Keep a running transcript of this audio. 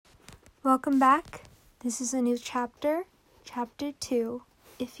Welcome back. This is a new chapter, Chapter 2,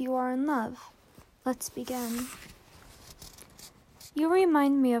 If You Are in Love. Let's begin. You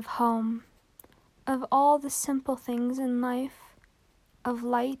remind me of home, of all the simple things in life, of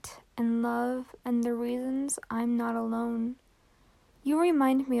light and love and the reasons I'm not alone. You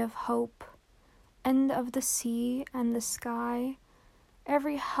remind me of hope, and of the sea and the sky,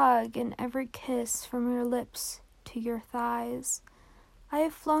 every hug and every kiss from your lips to your thighs. I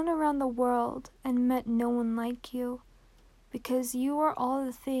have flown around the world and met no one like you, because you are all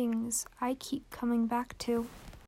the things I keep coming back to.